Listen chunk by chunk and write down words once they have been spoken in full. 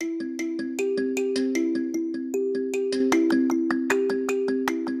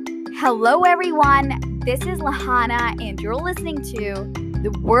Hello everyone, this is Lahana and you're listening to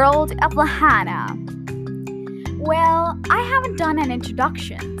The World of Lahana. Well, I haven't done an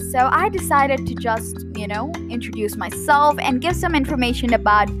introduction, so I decided to just, introduce myself and give some information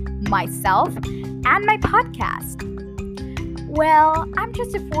about myself and my podcast. Well, I'm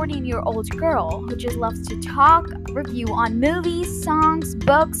just a 14-year-old girl who just loves to talk, review on movies, songs,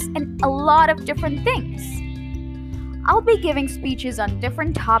 books, and a lot of different things. I'll be giving speeches on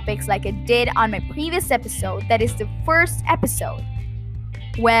different topics like I did on my previous episode, that is the first episode.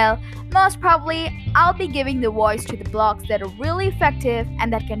 Well, most probably, I'll be giving the voice to the blogs that are really effective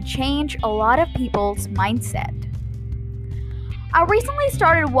and that can change a lot of people's mindset. I recently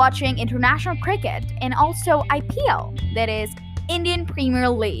started watching international cricket and also IPL, that is Indian Premier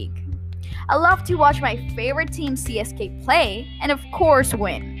League. I love to watch my favorite team CSK play and of course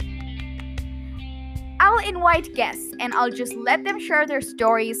win. I'll invite guests and I'll just let them share their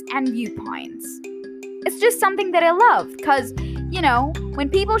stories and viewpoints. It's just something that I love because, when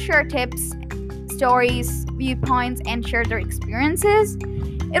people share tips, stories, viewpoints, and share their experiences,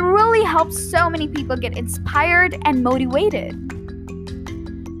 it really helps so many people get inspired and motivated.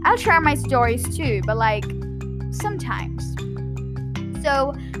 I'll share my stories too, but sometimes.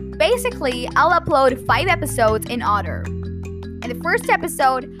 So basically, I'll upload 5 episodes in order. In the first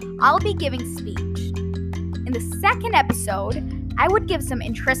episode, I'll be giving speech. In the second episode, I would give some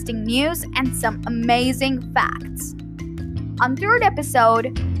interesting news and some amazing facts. On third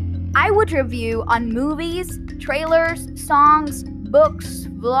episode, I would review on movies, trailers, songs, books,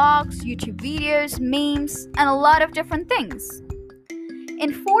 vlogs, YouTube videos, memes, and a lot of different things.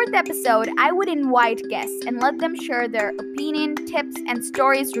 In fourth episode, I would invite guests and let them share their opinion, tips, and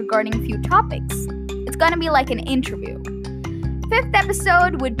stories regarding a few topics. It's gonna be like an interview. Fifth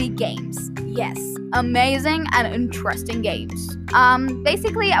episode would be games. Yes, amazing and interesting games.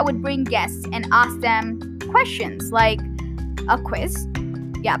 Basically, I would bring guests and ask them questions like a quiz.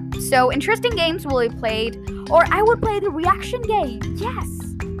 Yep, so interesting games will be played, or I would play the reaction game. Yes,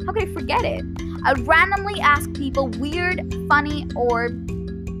 how could I forget it? I'd randomly ask people weird, funny, or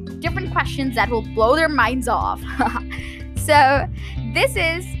different questions that will blow their minds off. So, this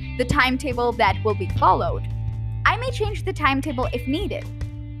is the timetable that will be followed. I may change the timetable if needed.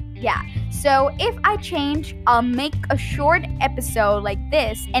 Yeah, so if I change, I'll make a short episode like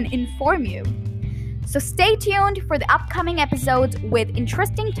this and inform you. So stay tuned for the upcoming episodes with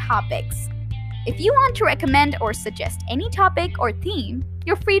interesting topics. If you want to recommend or suggest any topic or theme,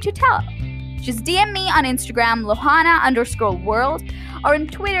 you're free to tell. Just DM me on Instagram, Lohana_world, or on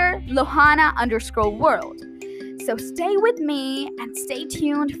Twitter, Lohana_world. So stay with me and stay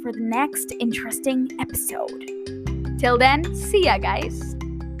tuned for the next interesting episode. Till then, see ya guys.